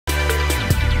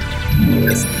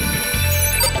Here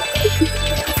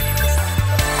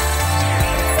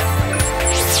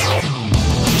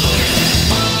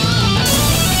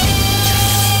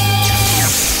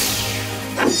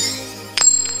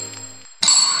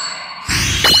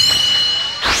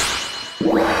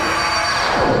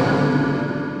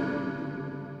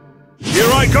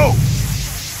I go!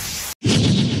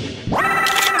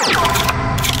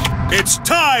 It's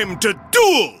time to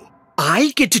duel!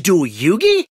 I get to duel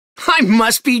Yugi? I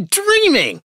must be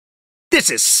dreaming! This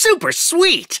is super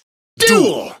sweet!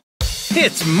 Duel!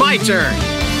 It's my turn!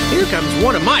 Here comes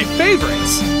one of my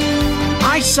favorites!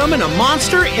 I summon a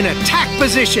monster in attack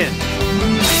position!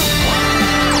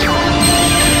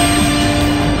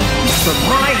 From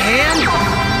my hand,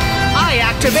 I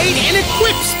activate an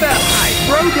equip spell! I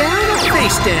throw down a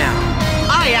face down!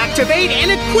 I activate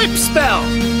an equip spell!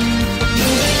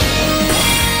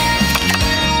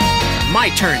 My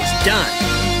turn's done.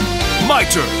 My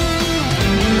turn.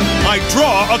 I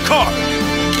draw a card.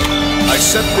 I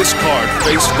set this card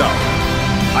face down.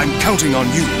 I'm counting on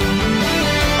you.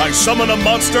 I summon a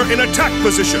monster in attack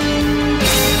position.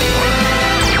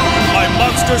 My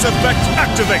monster's effect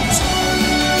activates.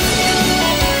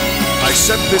 I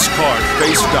set this card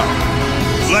face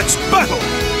down. Let's battle.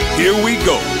 Here we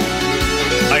go.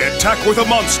 I attack with a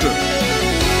monster.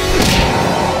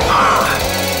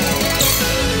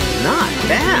 Not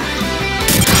bad.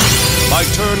 My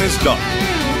turn is done.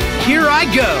 Here I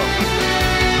go.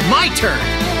 My turn.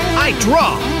 I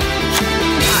draw.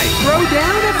 I throw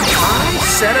down a I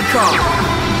set a card.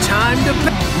 Time to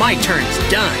my turn's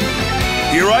done.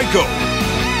 Here I go.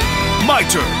 My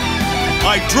turn.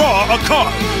 I draw a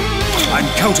card. I'm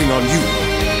counting on you.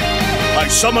 I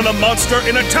summon a monster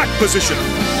in attack position.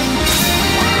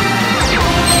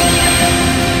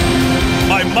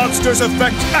 My monster's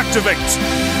effect activates.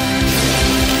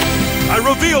 I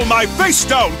reveal my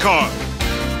face-down card.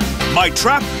 My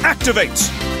trap activates.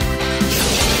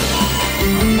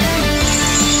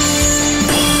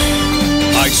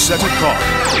 I set a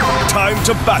card. Time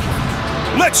to battle.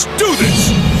 Let's do this!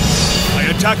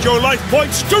 I attack your life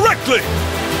points directly!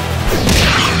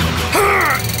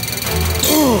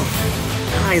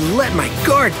 I let my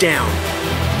guard down.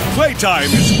 Playtime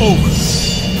is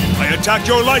over. I attack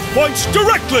your life points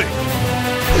directly!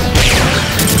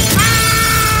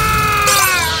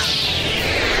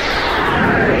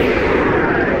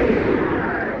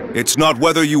 It's not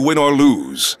whether you win or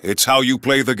lose, it's how you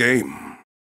play the game.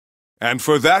 And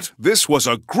for that, this was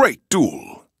a great duel.